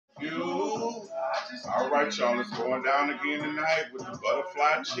All right, y'all, it's going down again tonight with the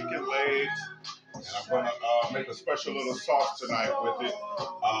butterfly chicken legs. And I'm going to make a special little sauce tonight with it,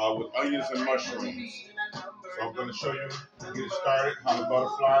 with onions and mushrooms. So I'm going to show you, get it started, how the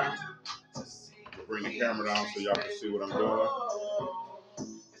butterfly. I'll bring the camera down so y'all can see what I'm doing.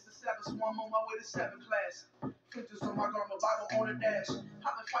 It's the seventh one on my way to 7th class. Pictures on my garment, Bible on the dash. I've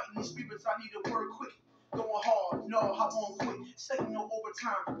been fighting these spirits, I need a word quick. Going hard, no, I won't quit. Saying no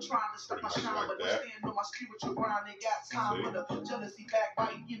overtime, trying to stop my shine, like but don't that. stand on my spiritual grind. Ain't got time for the jealousy,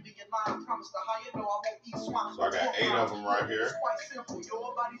 backbiting, envy, and line. Promise to higher, no, I won't eat swine. So I got 8 of them right here. It's quite simple,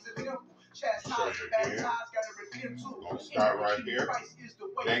 your body's a temple. Chastise, baptize, gotta repent too. I'm gonna start right here.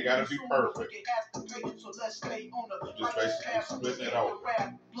 It ain't gotta be perfect. So let's stay on the just basically splitting it over.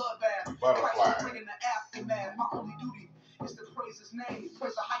 Bloodbath, Butterfly. bringing the aftermath. My only duty is to praise his name.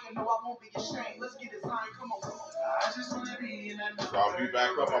 Praise the higher, no, I won't be ashamed. Let's get it, Zion. Come on. I just wanna be in that number. So I'll be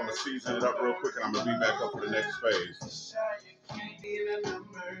back up. I'm gonna season it up real quick, and I'm gonna be back up for the next phase. All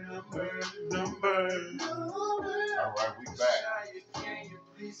right, we back.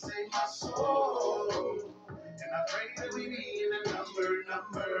 And I pray that we be in a number.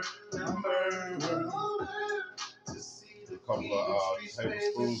 A couple of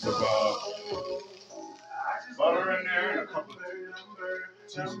tablespoons of butter in there, and a couple of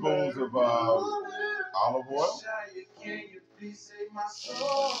teaspoons of olive oil.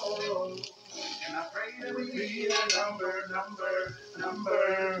 And I pray that we be in a number.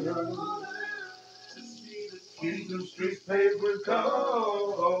 Kingdom streets paved with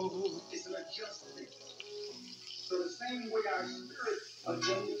gold. It's an adjustment. So the same way our spirit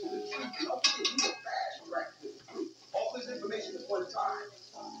adjusts to the truth, and ultimately we are fast track to the truth. All this information at one time.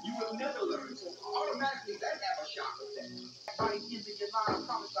 You will never learn, so automatically that have a shock effect.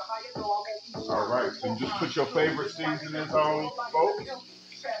 All right, so you just put your favorite seasonings on, folks,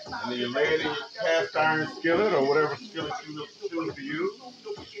 and then you lay it in your cast iron skillet or whatever skillet you choose to use.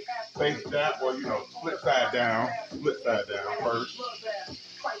 Face down, well, you know, split side down first.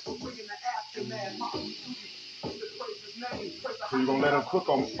 So you're gonna let them cook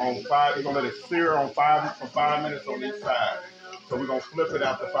on 5. You're gonna let it sear on 5 for 5 minutes on each side. So we're gonna flip it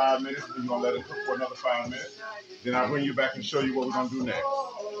after 5 minutes, and you're gonna let it cook for another 5 minutes. Then I'll bring you back and show you what we're gonna do next.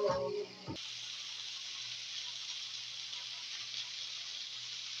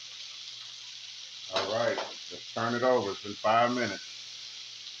 All right, let's turn it over. It's been 5 minutes.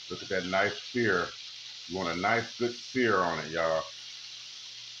 Look at that nice sear. You want a nice good sear on it, y'all.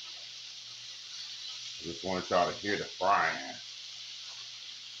 I just wanted y'all to hear the frying.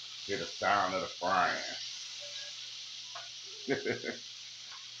 Hear the sound of the frying.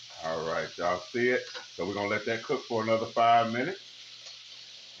 All right, y'all see it? So we're gonna let that cook for another 5 minutes.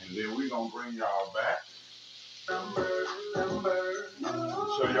 And then we're gonna bring y'all back. Show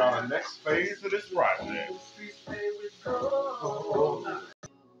y'all the next phase of this project.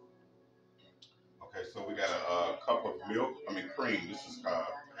 Okay, so we got a cup of cream. This is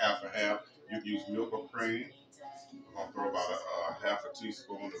half and half. You can use milk or cream. I'm gonna throw about a half a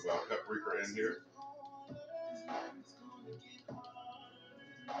teaspoon of paprika in here.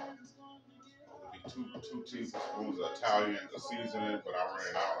 It'll be two tablespoons of Italian seasoning, but I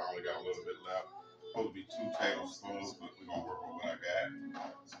ran out. I only got a little bit left. Supposed to be 2 tablespoons, but we're gonna work with what I got.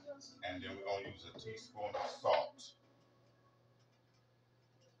 And then we're gonna use a teaspoon of salt.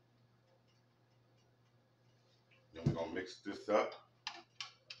 Then we're gonna mix this up.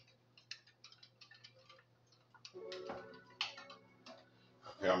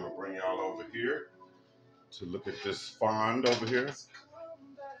 Okay, I'm gonna bring y'all over here to look at this fond over here.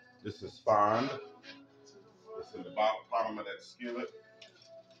 This is fond. It's in the bottom of that skillet.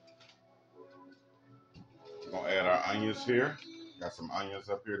 We're gonna add our onions here. Got some onions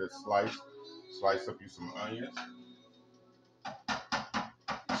up here that's sliced. Slice up you some onions.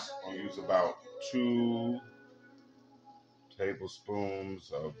 I'll use about 2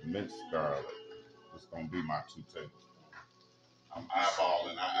 tablespoons of minced garlic. It's gonna be my 2 tablespoons. I'm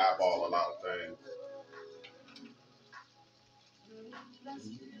eyeballing. I eyeball a lot of things.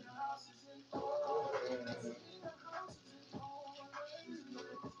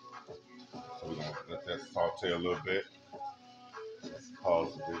 So we're gonna let that saute a little bit. Let's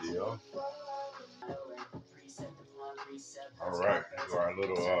pause the video. All right, here's our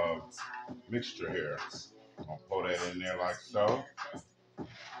little mixture here. I'm gonna pour that in there like so.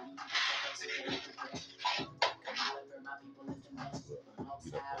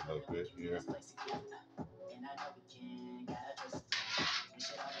 Get up a little bit here.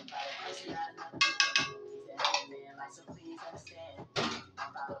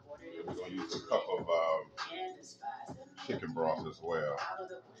 We're gonna use a cup of chicken broth as well.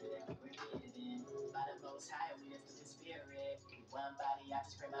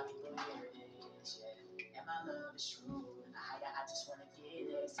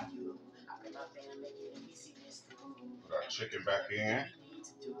 Put our chicken back in.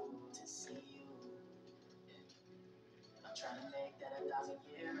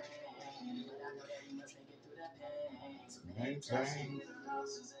 Maintain.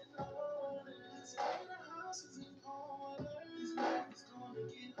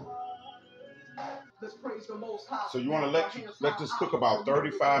 So you want to let this cook about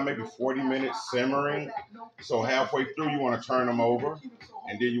 35, maybe 40 minutes simmering. So halfway through, you want to turn them over,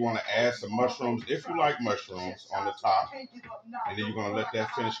 and then you want to add some mushrooms if you like mushrooms on the top, and then you're going to let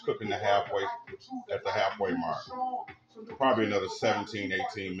that finish cooking at the halfway mark. Probably another 17,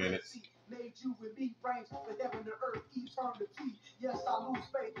 18 minutes.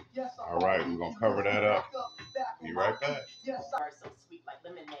 All right, we're going to cover that up. Be right back.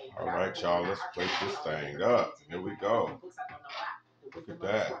 All right, y'all, let's wake this thing up. Here we go. Look at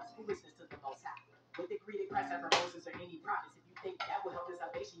that. With the greed of Christ and promotions or any profits, if you think that will help your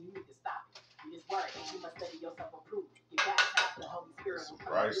salvation, you need to stop it. You just worry, and you must study yourself approved. You got to have the Holy Spirit will come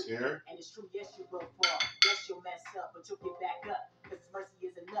Christ here. And it's true, yes, you will fall. Yes, you'll mess up, but you'll get back up. Because His mercy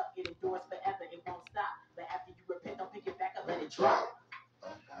is enough. It endures forever. It won't stop. But after you repent, don't pick it back up. Let it drop.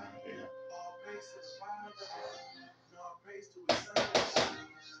 All praise to the Father. All praise to His Son.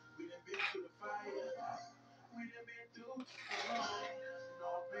 We done been through the fire. We done been through the fire.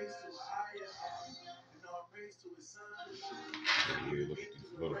 All praise to higher. And all praise to His Son. Yeah, look at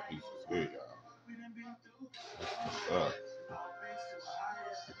these little pieces here, y'all. That's what's up. All praise to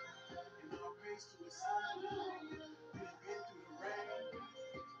higher. And all praise to His Son. We done been through the rain.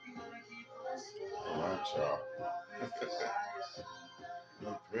 He gonna keep us warm. All right, y'all.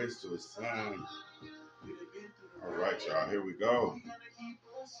 All praise to His Son. All right, y'all. Here we go.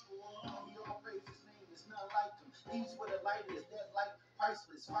 He's where the light is, that light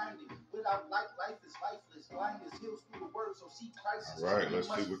priceless. Finding without light, life is lifeless. Blindness heals through the word, so seek Christ. All right, let's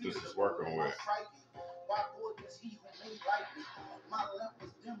see what this is working with. Why boy does he who made lightly? My lamp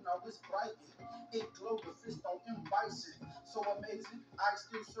was dim, now it's bright. It glowed, the fist on him bison. So amazing, I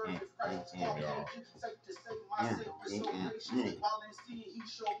still serve if Christ is caucasian. Safe to say, my Savior is so gracious. While in sin, he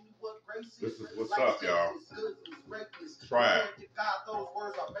showed me what grace is. This is what's up, y'all. Try it. God, those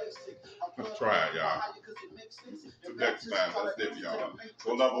words are basic. Let's try it, y'all. Till next time, that's it, y'all.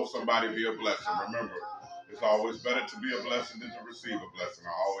 Go love on somebody, be a blessing. Remember, it's always better to be a blessing than to receive a blessing.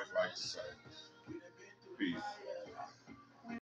 I always like to say. Peace.